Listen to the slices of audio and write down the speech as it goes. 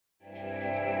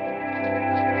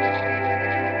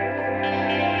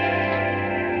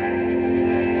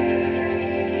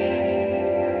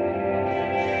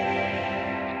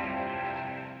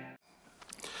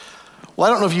Well,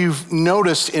 I don't know if you've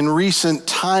noticed in recent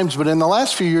times, but in the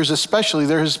last few years especially,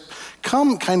 there has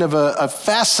come kind of a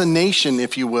fascination,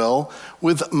 if you will,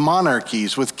 with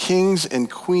monarchies, with kings and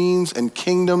queens and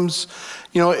kingdoms.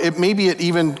 You know, it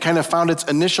even kind of found its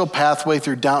initial pathway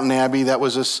through Downton Abbey. That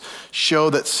was a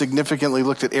show that significantly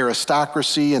looked at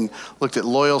aristocracy and looked at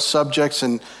loyal subjects,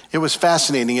 and it was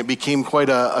fascinating. It became quite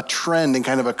a trend and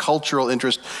kind of a cultural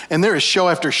interest. And there is show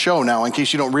after show now, in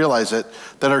case you don't realize it,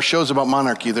 that are shows about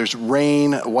monarchy. There's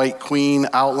Reign, White Queen,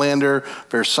 Outlander,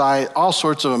 Versailles, all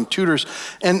sorts of them, Tudors.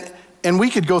 And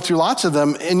we could go through lots of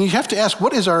them, and you have to ask,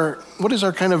 what is our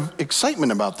kind of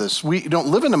excitement about this? We don't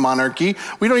live in a monarchy.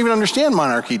 We don't even understand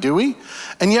monarchy, do we?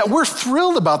 And yet we're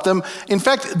thrilled about them. In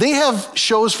fact, they have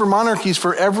shows for monarchies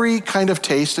for every kind of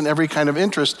taste and every kind of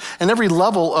interest and every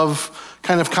level of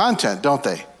kind of content, don't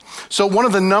they? So one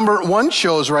of the number one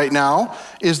shows right now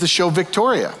is the show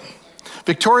Victoria.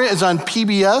 Victoria is on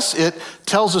PBS. It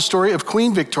tells the story of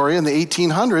Queen Victoria in the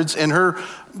 1800s and her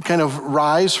kind of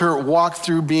rise, her walk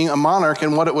through being a monarch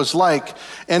and what it was like.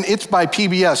 And it's by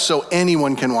PBS, so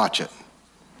anyone can watch it,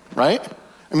 right?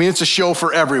 I mean, it's a show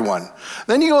for everyone.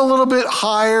 Then you go a little bit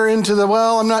higher into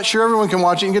I'm not sure everyone can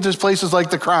watch it. You get to places like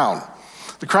The Crown.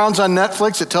 The Crown's on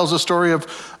Netflix. It tells the story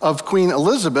of Queen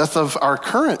Elizabeth, of our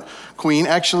current queen,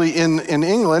 actually in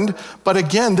England. But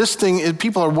again, this thing,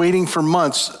 people are waiting for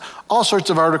months. All sorts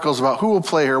of articles about who will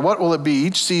play her, what will it be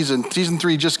each season. Season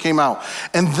 3 just came out.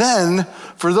 And then,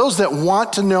 for those that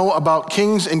want to know about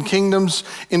kings and kingdoms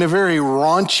in a very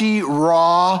raunchy,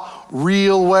 raw,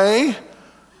 real way,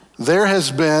 there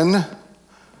has been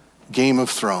Game of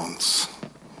Thrones.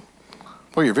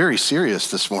 Boy, you're very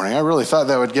serious this morning. I really thought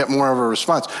that would get more of a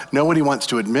response. Nobody wants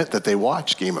to admit that they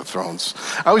watch Game of Thrones.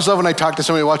 I always love when I talk to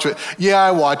somebody who watches it. Yeah,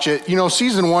 I watch it. You know,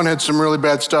 season 1 had some really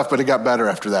bad stuff, but it got better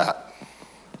after that.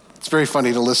 It's very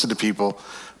funny to listen to people.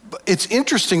 But it's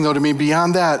interesting, though, to me,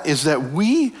 beyond that, is that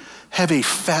we have a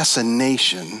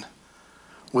fascination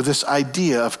with this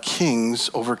idea of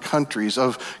kings over countries,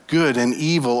 of good and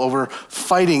evil, over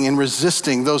fighting and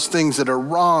resisting those things that are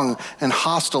wrong and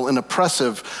hostile and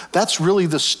oppressive. That's really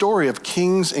the story of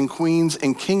kings and queens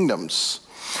and kingdoms.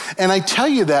 And I tell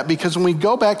you that because when we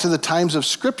go back to the times of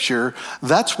Scripture,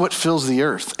 that's what fills the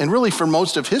earth. And really, for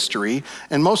most of history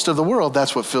and most of the world,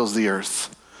 that's what fills the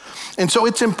earth. And so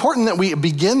it's important that we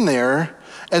begin there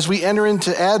as we enter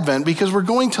into Advent, because we're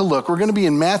going to be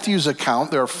in Matthew's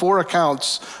account. There are 4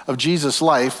 accounts of Jesus'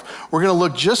 life. We're going to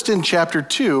look just in chapter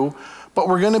 2, but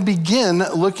we're going to begin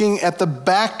looking at the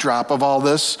backdrop of all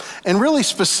this, and really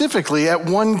specifically at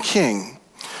one king.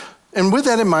 And with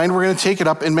that in mind, we're going to take it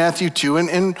up in Matthew 2,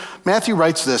 and Matthew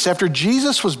writes this: after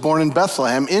Jesus was born in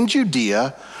Bethlehem in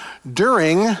Judea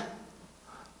during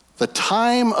the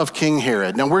time of King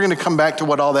Herod. Now, we're going to come back to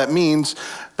what all that means.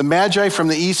 The Magi from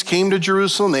the east came to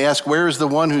Jerusalem. They asked, where is the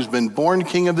one who's been born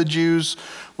King of the Jews?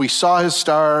 We saw his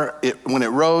star when it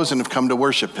rose and have come to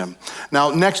worship him. Now,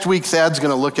 next week, Thad's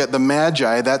going to look at the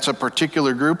Magi. That's a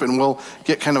particular group, and we'll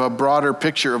get kind of a broader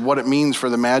picture of what it means for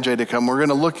the Magi to come. We're going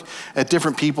to look at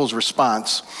different people's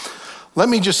response. Let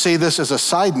me just say this as a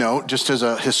side note, just as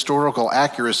a historical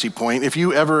accuracy point. If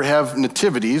you ever have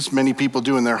nativities, many people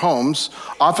do in their homes,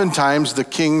 oftentimes the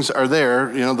kings are there,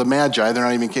 the Magi, they're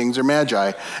not even kings, they're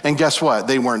Magi. And guess what?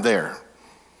 They weren't there.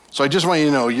 So I just want you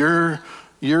to know, your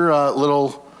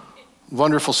little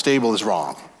wonderful stable is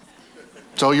wrong.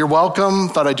 So you're welcome.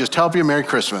 Thought I'd just help you. Merry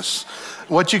Christmas.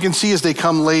 What you can see is they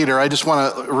come later. I just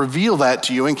want to reveal that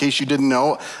to you in case you didn't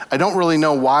know. I don't really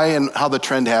know why and how the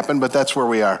trend happened, but that's where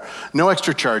we are. No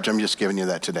extra charge. I'm just giving you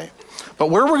that today. But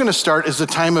where we're going to start is the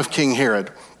time of King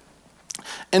Herod.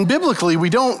 And biblically, we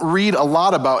don't read a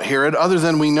lot about Herod other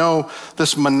than we know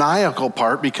this maniacal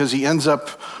part, because he ends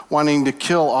up wanting to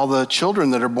kill all the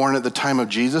children that are born at the time of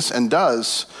Jesus, and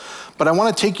does. But I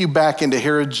want to take you back into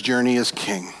Herod's journey as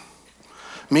king.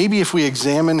 Maybe if we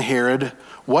examine Herod,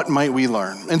 what might we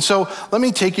learn? And so let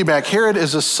me take you back. Herod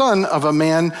is a son of a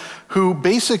man who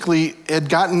basically had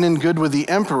gotten in good with the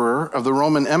emperor of the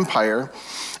Roman Empire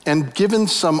and given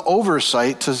some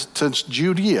oversight to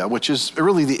Judea, which is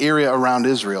really the area around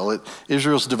Israel.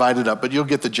 Israel's divided up, but you'll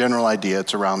get the general idea.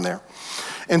 It's around there.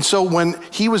 And so when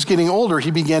he was getting older,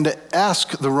 he began to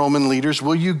ask the Roman leaders,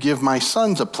 will you give my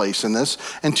sons a place in this?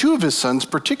 And 2 of his sons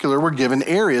in particular were given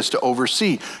areas to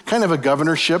oversee, kind of a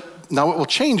governorship. Now it will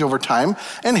change over time,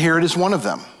 and Herod is one of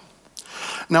them.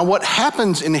 Now what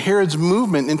happens in Herod's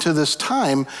movement into this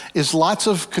time is lots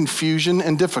of confusion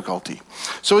and difficulty.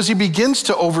 So as he begins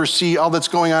to oversee all that's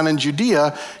going on in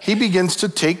Judea, he begins to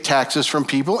take taxes from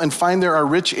people and find there are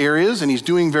rich areas, and he's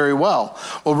doing very well.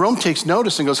 Well, Rome takes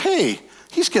notice and goes, hey,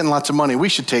 he's getting lots of money. We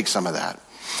should take some of that.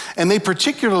 And they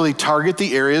particularly target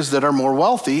the areas that are more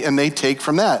wealthy, and they take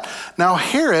from that. Now,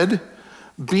 Herod,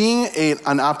 being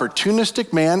an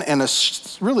opportunistic man and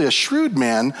really a shrewd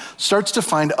man, starts to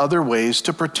find other ways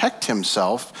to protect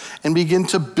himself and begin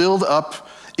to build up,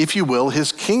 if you will,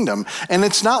 his kingdom. And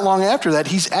it's not long after that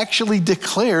he's actually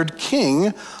declared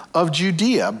king of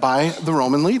Judea by the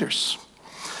Roman leaders.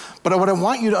 But what I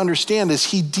want you to understand is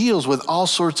he deals with all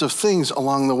sorts of things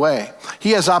along the way.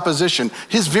 He has opposition.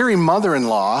 His very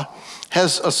mother-in-law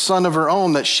has a son of her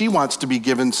own that she wants to be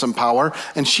given some power,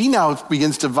 and she now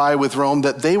begins to vie with Rome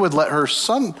that they would let her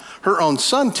own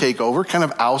son take over, kind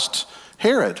of oust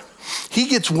Herod. He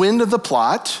gets wind of the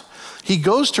plot. He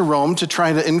goes to Rome to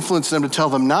try to influence them to tell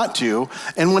them not to,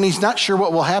 and when he's not sure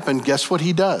what will happen, guess what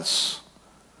he does?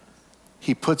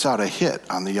 He puts out a hit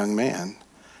on the young man,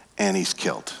 and he's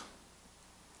killed.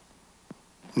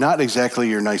 Not exactly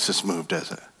your nicest move, does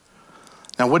it?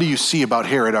 Now, what do you see about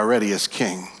Herod already as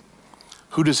king?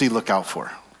 Who does he look out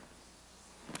for?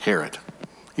 Herod.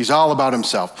 He's all about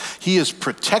himself. He is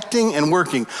protecting and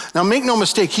working. Now, make no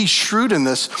mistake, he's shrewd in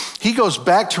this. He goes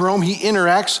back to Rome, he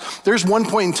interacts. There's one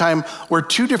point in time where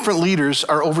two different leaders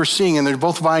are overseeing, and they're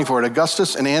both vying for it,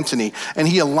 Augustus and Antony. And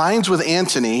he aligns with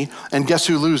Antony, and guess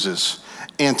who loses?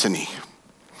 Antony.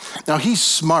 Now, he's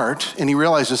smart, and he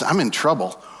realizes, I'm in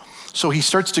trouble. So he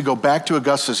starts to go back to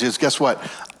Augustus. He says, guess what?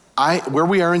 Where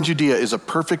we are in Judea is a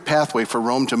perfect pathway for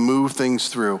Rome to move things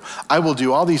through. I will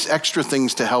do all these extra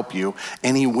things to help you.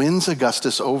 And he wins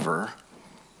Augustus over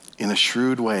in a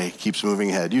shrewd way, keeps moving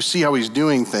ahead. You see how he's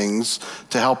doing things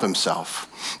to help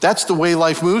himself. That's the way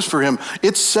life moves for him.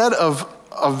 It's said of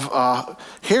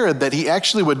Herod that he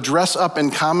actually would dress up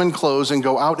in common clothes and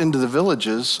go out into the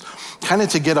villages kind of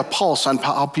to get a pulse on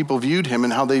how people viewed him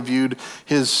and how they viewed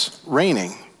his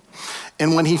reigning.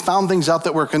 And when he found things out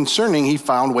that were concerning, he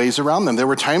found ways around them. There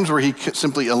were times where he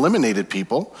simply eliminated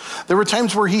people. There were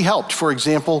times where he helped. For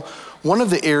example, one of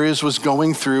the areas was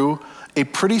going through a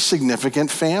pretty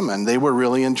significant famine. They were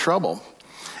really in trouble.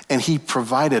 And he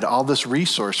provided all this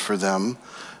resource for them.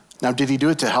 Now, did he do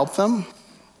it to help them?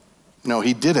 No,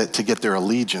 he did it to get their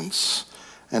allegiance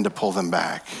and to pull them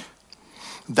back.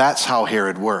 That's how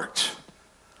Herod worked.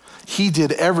 He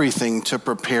did everything to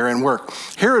prepare and work.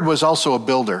 Herod was also a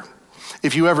builder.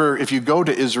 If you go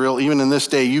to Israel, even in this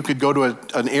day, you could go to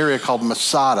an area called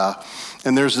Masada,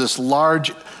 and there's this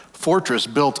large fortress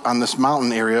built on this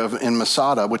mountain area in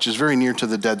Masada, which is very near to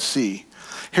the Dead Sea.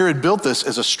 Herod built this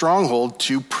as a stronghold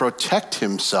to protect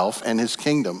himself and his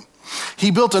kingdom. He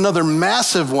built another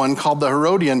massive one called the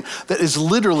Herodian that is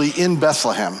literally in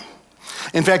Bethlehem.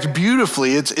 In fact,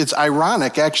 beautifully, it's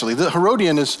ironic, actually. The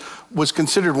Herodian was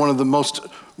considered one of the most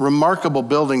remarkable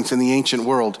buildings in the ancient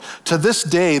world. To this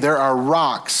day, there are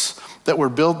rocks that were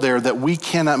built there that we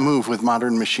cannot move with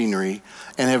modern machinery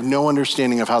and have no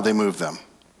understanding of how they move them.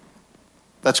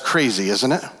 That's crazy,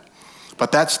 isn't it?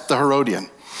 But that's the Herodian.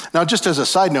 Now, just as a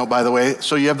side note, by the way,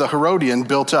 so you have the Herodian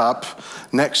built up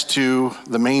next to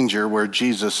the manger where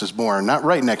Jesus is born. Not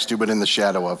right next to, but in the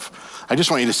shadow of. I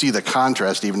just want you to see the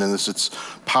contrast even in this. It's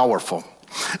powerful.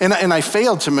 And I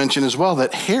failed to mention as well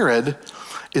that Herod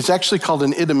is actually called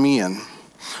an Idumean,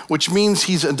 which means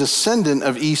he's a descendant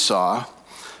of Esau.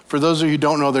 For those of you who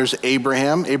don't know, there's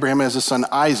Abraham. Abraham has a son,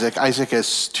 Isaac. Isaac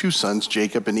has two sons,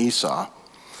 Jacob and Esau.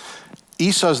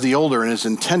 Esau's the older and is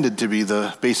intended to be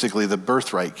basically the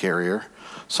birthright carrier.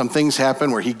 Some things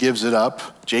happen where he gives it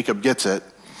up, Jacob gets it,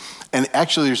 and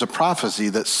actually there's a prophecy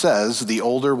that says the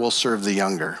older will serve the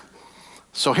younger.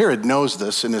 So Herod knows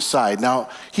this in his side. Now,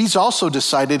 he's also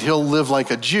decided he'll live like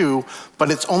a Jew,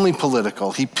 but it's only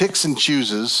political. He picks and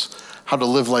chooses how to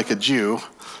live like a Jew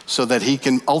so that he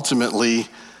can ultimately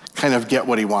kind of get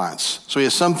what he wants. So he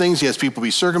has some things, he has people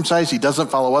be circumcised, he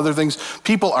doesn't follow other things.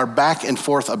 People are back and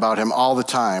forth about him all the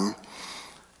time,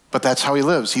 but that's how he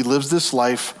lives. He lives this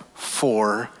life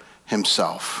for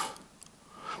himself.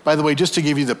 By the way, just to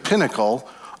give you the pinnacle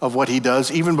of what he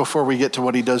does, even before we get to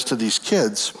what he does to these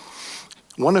kids,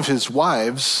 one of his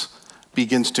wives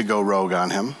begins to go rogue on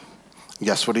him.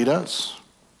 Guess what he does?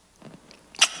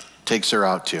 Takes her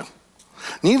out too.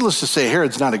 Needless to say,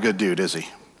 Herod's not a good dude, is he?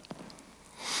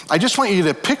 I just want you to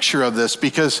get a picture of this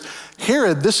because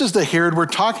Herod, this is the Herod we're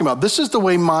talking about. This is the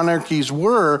way monarchies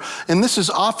were, and this is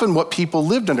often what people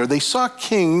lived under. They saw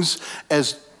kings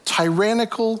as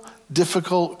tyrannical,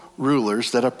 difficult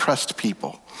rulers that oppressed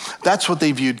people. That's what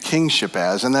they viewed kingship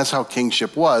as, and that's how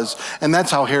kingship was, and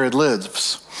that's how Herod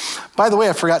lives. By the way,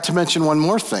 I forgot to mention one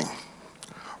more thing.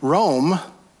 Rome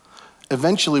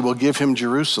eventually will give him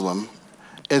Jerusalem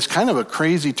as kind of a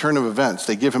crazy turn of events.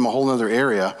 They give him a whole other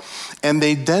area, and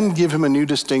they then give him a new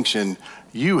distinction.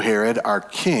 You, Herod, are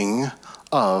king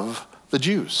of the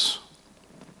Jews.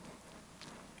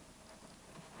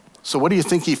 So what do you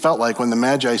think he felt like when the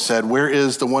Magi said, "Where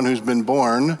is the one who's been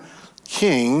born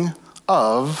King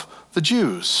of the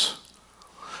Jews?"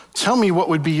 Tell me what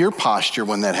would be your posture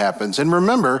when that happens. And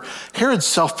remember, Herod's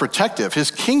self-protective. His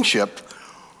kingship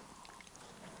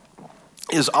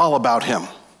is all about him.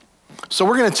 So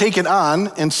we're going to take it on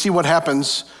and see what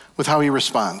happens with how he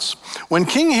responds. When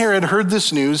King Herod heard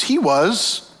this news, he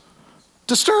was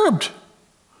disturbed.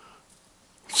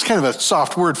 It's kind of a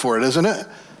soft word for it, isn't it?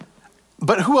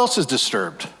 But who else is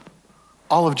disturbed?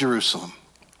 All of Jerusalem.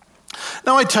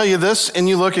 Now I tell you this, and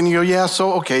you look and you go, yeah,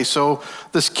 so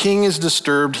this king is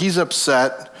disturbed, he's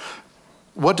upset.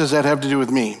 What does that have to do with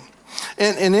me?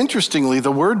 And interestingly,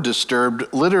 the word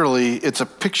disturbed, literally, it's a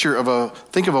picture of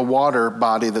think of a water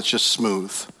body that's just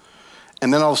smooth.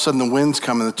 And then all of a sudden the winds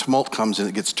come and the tumult comes and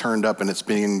it gets turned up and it's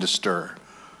beginning to stir.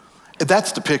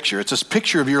 That's the picture. It's this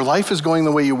picture of your life is going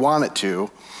the way you want it to,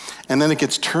 and then it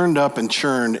gets turned up and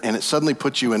churned and it suddenly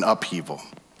puts you in upheaval.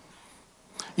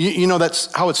 You know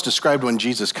that's how it's described when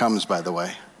Jesus comes, by the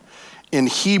way. In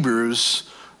Hebrews,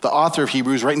 the author of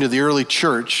Hebrews, right into the early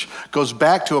church, goes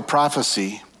back to a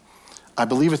prophecy. I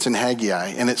believe it's in Haggai,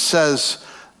 and it says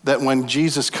that when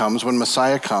Jesus comes, when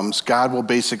Messiah comes, God will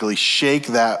basically shake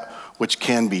that which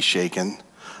can be shaken,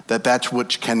 that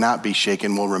which cannot be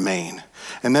shaken will remain.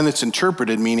 And then it's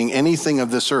interpreted, meaning anything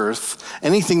of this earth,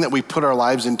 anything that we put our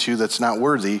lives into that's not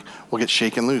worthy, will get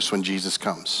shaken loose when Jesus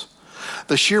comes.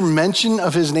 The sheer mention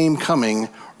of his name coming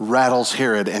rattles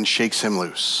Herod and shakes him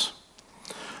loose.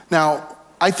 Now,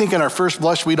 I think in our first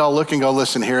blush, we'd all look and go,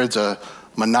 listen, Herod's a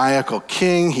maniacal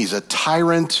king. He's a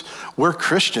tyrant. We're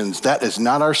Christians. That is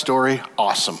not our story.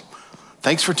 Awesome.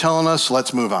 Thanks for telling us.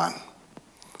 Let's move on.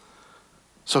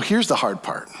 So here's the hard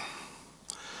part.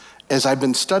 As I've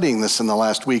been studying this in the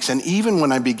last weeks, and even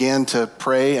when I began to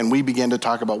pray and we began to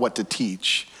talk about what to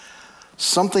teach,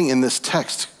 something in this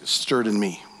text stirred in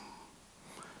me.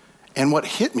 And what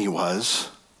hit me was,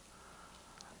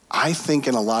 I think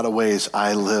in a lot of ways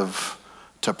I live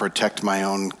to protect my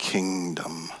own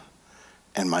kingdom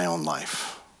and my own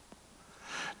life.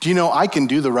 Do you know I can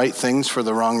do the right things for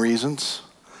the wrong reasons?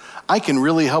 I can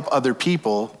really help other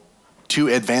people to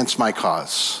advance my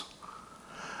cause.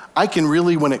 I can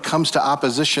really, when it comes to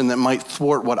opposition that might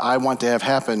thwart what I want to have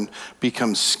happen,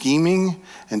 become scheming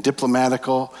and diplomatic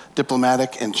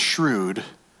and shrewd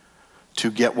to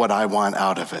get what I want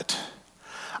out of it.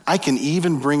 I can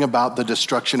even bring about the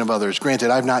destruction of others.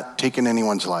 Granted, I've not taken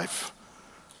anyone's life.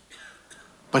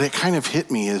 But it kind of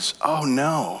hit me as, oh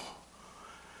no,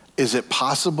 is it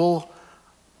possible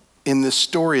in this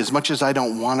story, as much as I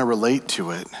don't want to relate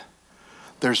to it,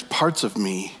 there's parts of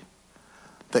me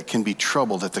that can be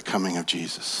troubled at the coming of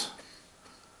Jesus.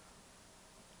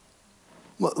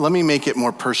 Let me make it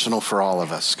more personal for all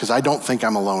of us, because I don't think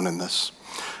I'm alone in this.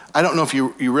 I don't know if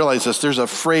you realize this. There's a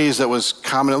phrase that was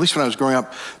common, at least when I was growing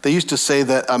up. They used to say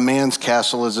that a man's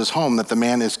castle is his home, that the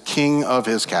man is king of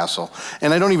his castle.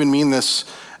 And I don't even mean this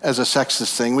as a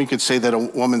sexist thing. We could say that a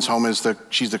woman's home is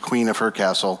she's the queen of her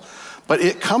castle. But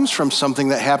it comes from something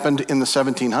that happened in the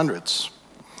 1700s.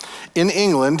 In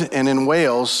England and in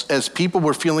Wales, as people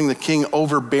were feeling the king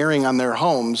overbearing on their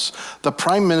homes, the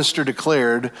prime minister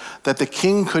declared that the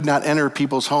king could not enter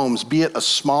people's homes, be it a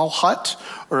small hut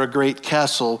or a great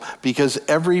castle, because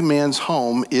every man's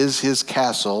home is his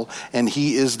castle and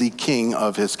he is the king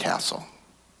of his castle.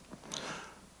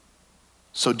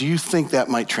 So do you think that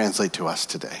might translate to us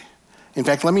today? In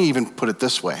fact, let me even put it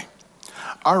this way.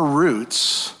 Our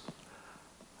roots,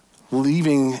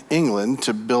 leaving England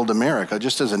to build America,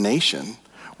 just as a nation,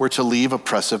 were to leave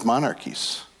oppressive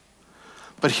monarchies.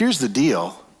 But here's the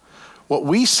deal. What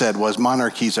we said was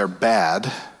monarchies are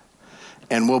bad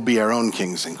and we'll be our own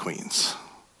kings and queens.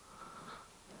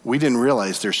 We didn't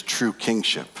realize there's true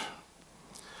kingship.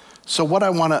 So what I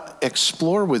want to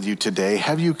explore with you today,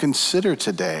 have you consider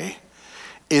today,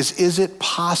 is it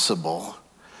possible,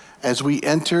 as we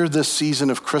enter this season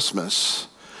of Christmas,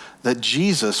 that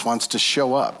Jesus wants to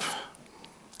show up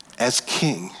as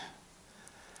king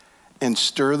and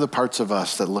stir the parts of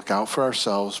us that look out for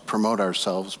ourselves, promote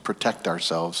ourselves, protect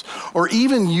ourselves, or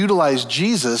even utilize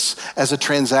Jesus as a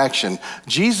transaction.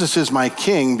 Jesus is my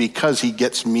king because he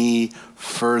gets me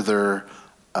further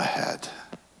ahead.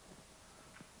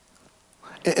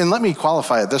 And let me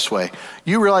qualify it this way.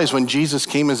 You realize when Jesus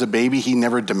came as a baby, he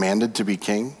never demanded to be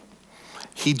king.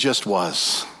 He just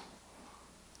was.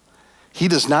 He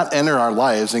does not enter our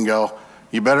lives and go,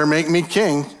 you better make me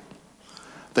king.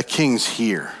 The king's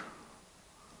here.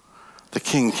 The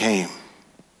king came.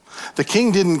 The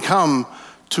king didn't come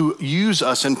to use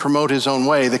us and promote his own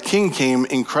way. The king came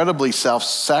incredibly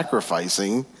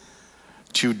self-sacrificing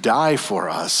to die for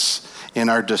us in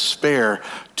our despair,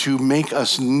 to make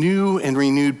us new and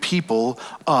renewed people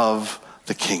of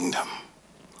the kingdom.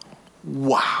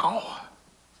 Wow.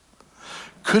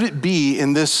 Could it be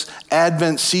in this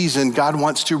Advent season, God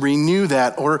wants to renew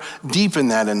that or deepen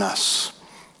that in us?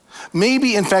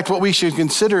 Maybe, in fact, what we should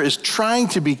consider is trying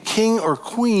to be king or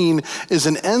queen is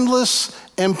an endless,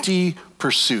 empty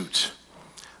pursuit.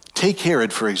 Take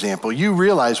Herod, for example. You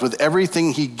realize with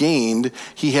everything he gained,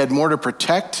 he had more to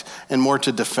protect and more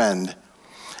to defend.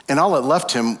 And all it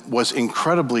left him was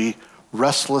incredibly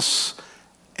restless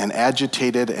and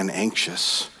agitated and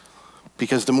anxious,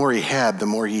 because the more he had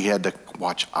to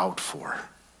watch out for.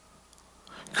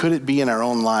 Could it be in our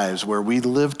own lives where we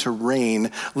live to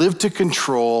reign, live to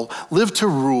control, live to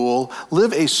rule,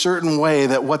 live a certain way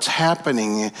that what's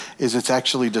happening is it's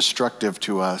actually destructive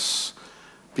to us?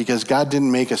 Because God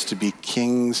didn't make us to be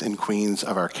kings and queens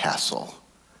of our castle.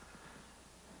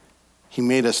 He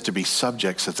made us to be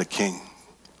subjects of the king.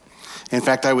 In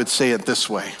fact, I would say it this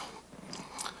way.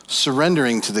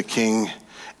 Surrendering to the king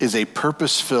is a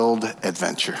purpose-filled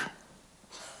adventure.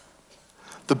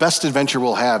 The best adventure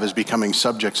we'll have is becoming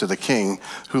subjects of the king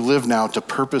who live now to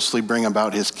purposely bring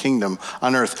about his kingdom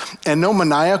on earth. And no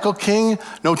maniacal king,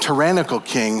 no tyrannical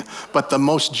king, but the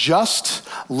most just,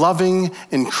 loving,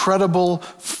 incredible,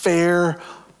 fair,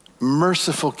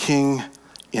 merciful king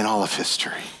in all of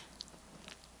history.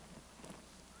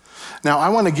 Now, I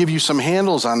want to give you some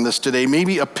handles on this today,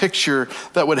 maybe a picture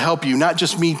that would help you, not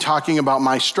just me talking about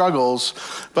my struggles,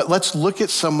 but let's look at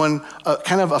someone,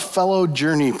 kind of a fellow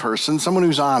journey person, someone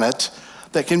who's on it,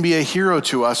 that can be a hero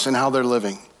to us in how they're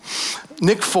living.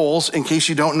 Nick Foles, in case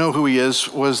you don't know who he is,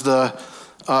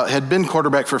 had been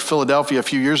quarterback for Philadelphia a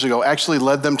few years ago, actually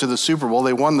led them to the Super Bowl.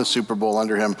 They won the Super Bowl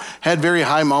under him, had very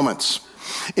high moments.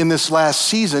 In this last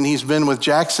season, he's been with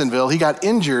Jacksonville. He got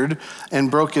injured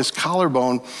and broke his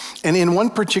collarbone. And in one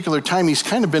particular time, he's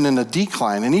kind of been in a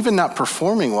decline and even not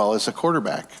performing well as a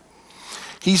quarterback.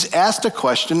 He's asked a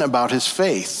question about his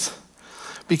faith,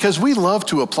 because we love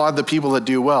to applaud the people that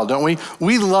do well, don't we?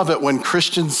 We love it when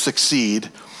Christians succeed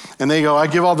and they go, I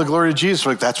give all the glory to Jesus.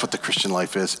 Like, that's what the Christian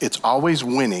life is. It's always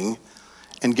winning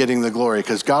and getting the glory,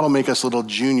 because God will make us little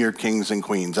junior kings and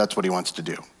queens. That's what he wants to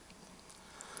do.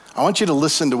 I want you to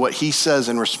listen to what he says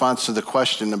in response to the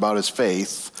question about his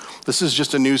faith. This is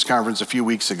just a news conference a few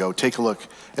weeks ago. Take a look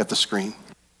at the screen.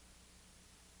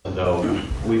 Though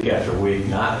week after week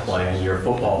not playing, you're a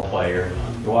football player.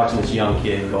 You're watching this young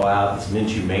kid go out. This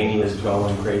Minshew mania is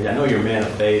going crazy. I know you're a man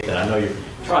of faith, and I know you're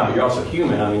trying, but you're also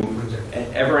human. I mean,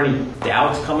 ever any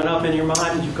doubts coming up in your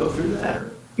mind? Did you go through that?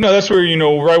 Or? No, that's where,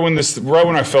 right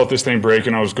when I felt this thing break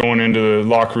and I was going into the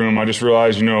locker room, I just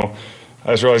realized,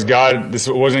 God, this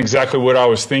wasn't exactly what I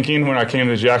was thinking when I came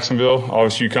to Jacksonville.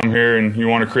 Obviously, you come here and you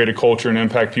want to create a culture and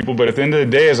impact people. But at the end of the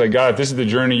day, God, if this is the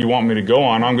journey you want me to go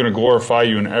on, I'm going to glorify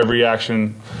you in every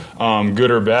action, good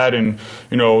or bad. And,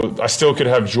 I still could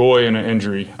have joy in an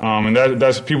injury. And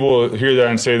that's people hear that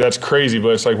and say, that's crazy.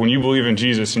 But it's like when you believe in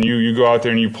Jesus and you go out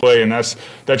there and you play, and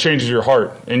that changes your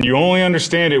heart. And you only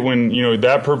understand it when,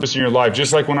 that purpose in your life.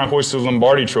 Just like when I hoisted the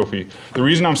Lombardi trophy. The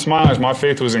reason I'm smiling is my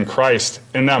faith was in Christ.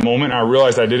 In that moment, I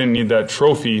realized I didn't need that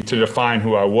trophy to define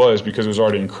who I was, because it was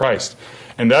already in Christ.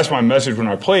 And that's my message when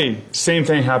I play. Same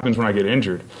thing happens when I get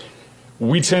injured.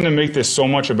 We tend to make this so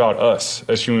much about us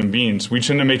as human beings. We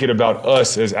tend to make it about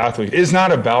us as athletes. It's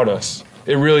not about us.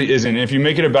 It really isn't. If you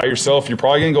make it about yourself, you're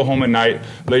probably going to go home at night,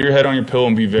 lay your head on your pillow,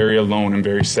 and be very alone and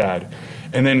very sad.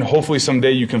 And then hopefully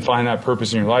someday you can find that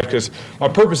purpose in your life, because my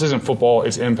purpose isn't football,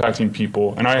 it's impacting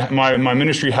people. And my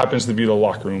ministry happens to be the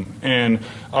locker room. And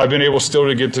I've been able still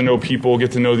to get to know people,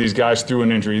 get to know these guys through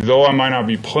an injury. Though I might not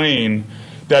be playing,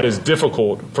 that is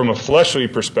difficult from a fleshly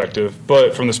perspective,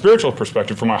 but from the spiritual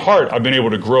perspective, from my heart, I've been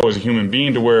able to grow as a human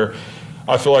being to where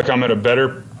I feel like I'm at a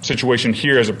better situation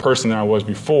here as a person than I was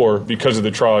before because of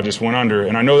the trial I just went under.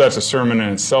 And I know that's a sermon in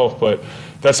itself, but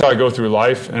that's how I go through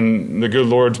life. And the good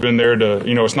Lord's been there to,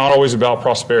 it's not always about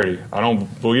prosperity. I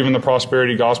don't believe in the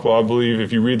prosperity gospel. I believe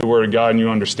if you read the Word of God and you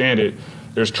understand it,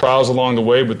 there's trials along the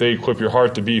way, but they equip your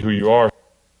heart to be who you are.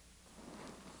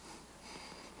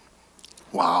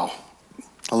 Wow.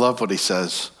 I love what he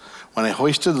says. When I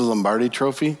hoisted the Lombardi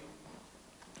trophy,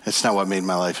 it's not what made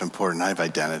my life important. I have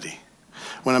identity.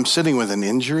 When I'm sitting with an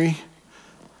injury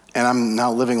and I'm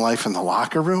now living life in the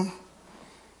locker room,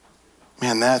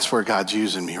 man, that's where God's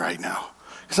using me right now,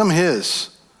 because I'm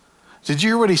his. Did you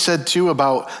hear what he said too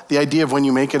about the idea of when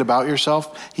you make it about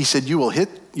yourself? He said, your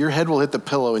head will hit the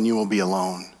pillow and you will be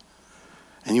alone.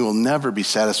 And you will never be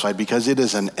satisfied, because it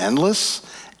is an endless,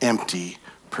 empty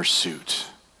pursuit.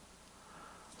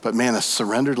 But man, a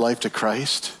surrendered life to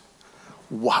Christ,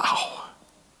 wow.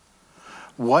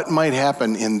 what might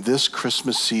happen in this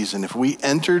Christmas season if we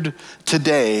entered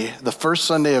today, the first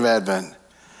Sunday of Advent,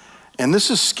 and this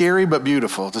is scary but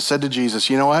beautiful, to say to Jesus,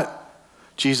 you know what?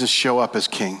 Jesus, show up as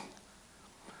King.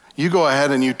 You go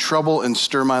ahead and you trouble and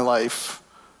stir my life,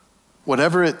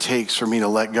 whatever it takes for me to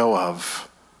let go of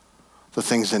the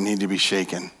things that need to be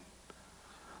shaken.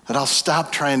 That I'll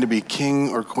stop trying to be king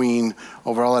or queen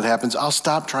over all that happens. I'll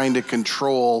stop trying to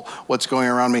control what's going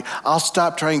around me. I'll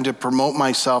stop trying to promote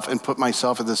myself and put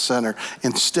myself at the center.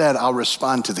 Instead, I'll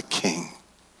respond to the King.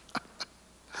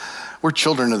 We're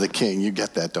children of the King. You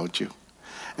get that, don't you?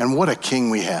 And what a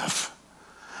King we have.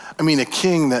 I mean, a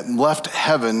King that left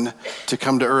heaven to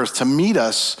come to earth to meet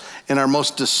us in our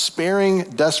most despairing,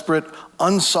 desperate,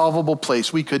 unsolvable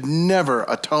place. We could never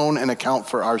atone and account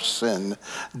for our sin,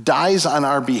 dies on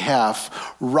our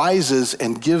behalf, rises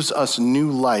and gives us new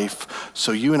life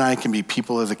so you and I can be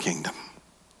people of the kingdom.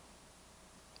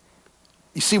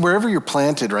 You see, wherever you're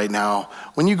planted right now,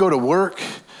 when you go to work,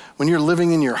 when you're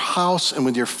living in your house and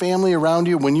with your family around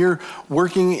you, when you're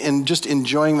working and just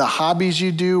enjoying the hobbies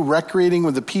you do, recreating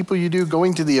with the people you do,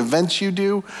 going to the events you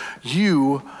do,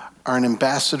 you are an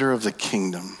ambassador of the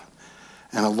kingdom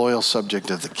and a loyal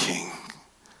subject of the King.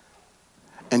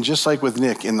 And just like with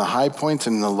Nick, in the high points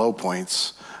and in the low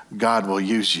points, God will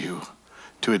use you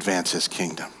to advance his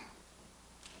kingdom.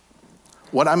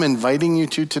 What I'm inviting you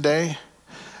to today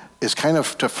is kind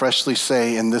of to freshly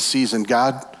say in this season,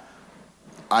 God,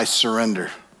 I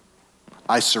surrender.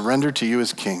 I surrender to you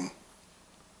as King.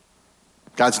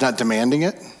 God's not demanding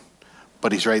it,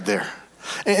 but he's right there.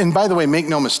 And by the way, make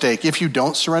no mistake, if you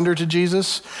don't surrender to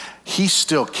Jesus, he's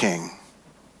still King.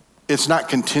 It's not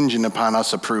contingent upon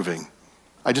us approving.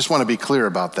 I just want to be clear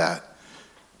about that.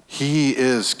 He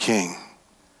is King.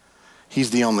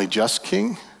 He's the only just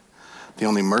King, the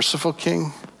only merciful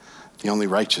King, the only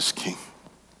righteous King.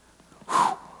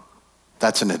 Whew.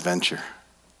 That's an adventure.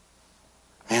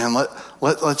 Man,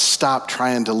 let's stop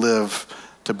trying to live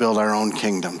to build our own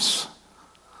kingdoms.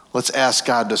 Let's ask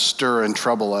God to stir and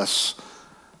trouble us,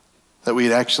 that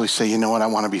we'd actually say, you know what, I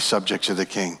want to be subject to the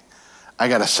King. I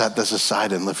got to set this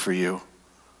aside and live for you.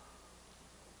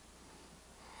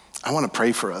 I want to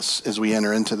pray for us as we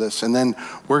enter into this. And then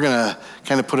we're going to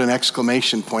kind of put an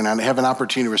exclamation point on it, have an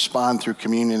opportunity to respond through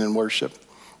communion and worship.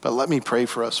 But let me pray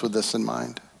for us with this in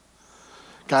mind.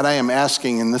 God, I am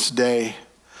asking in this day,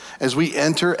 as we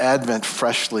enter Advent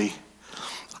freshly,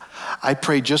 I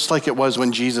pray just like it was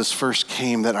when Jesus first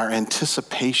came, that our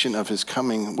anticipation of his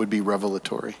coming would be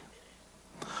revelatory.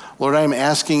 Lord, I am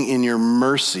asking in your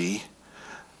mercy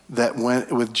that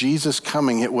with Jesus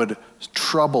coming, it would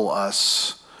trouble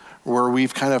us where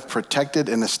we've kind of protected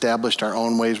and established our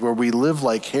own ways, where we live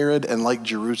like Herod and like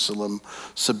Jerusalem,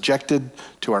 subjected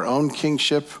to our own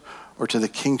kingship or to the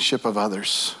kingship of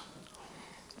others.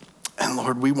 And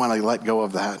Lord, we want to let go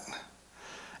of that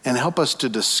and help us to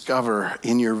discover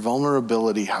in your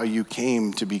vulnerability how you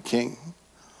came to be king.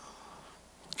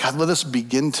 God, let us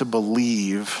begin to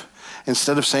believe,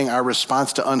 instead of saying our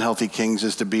response to unhealthy kings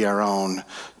is to be our own,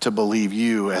 to believe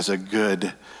you as a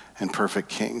good and perfect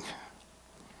king.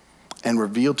 And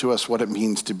reveal to us what it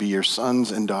means to be your sons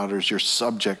and daughters, your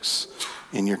subjects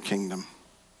in your kingdom.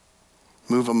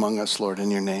 Move among us, Lord,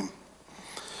 in your name.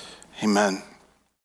 Amen.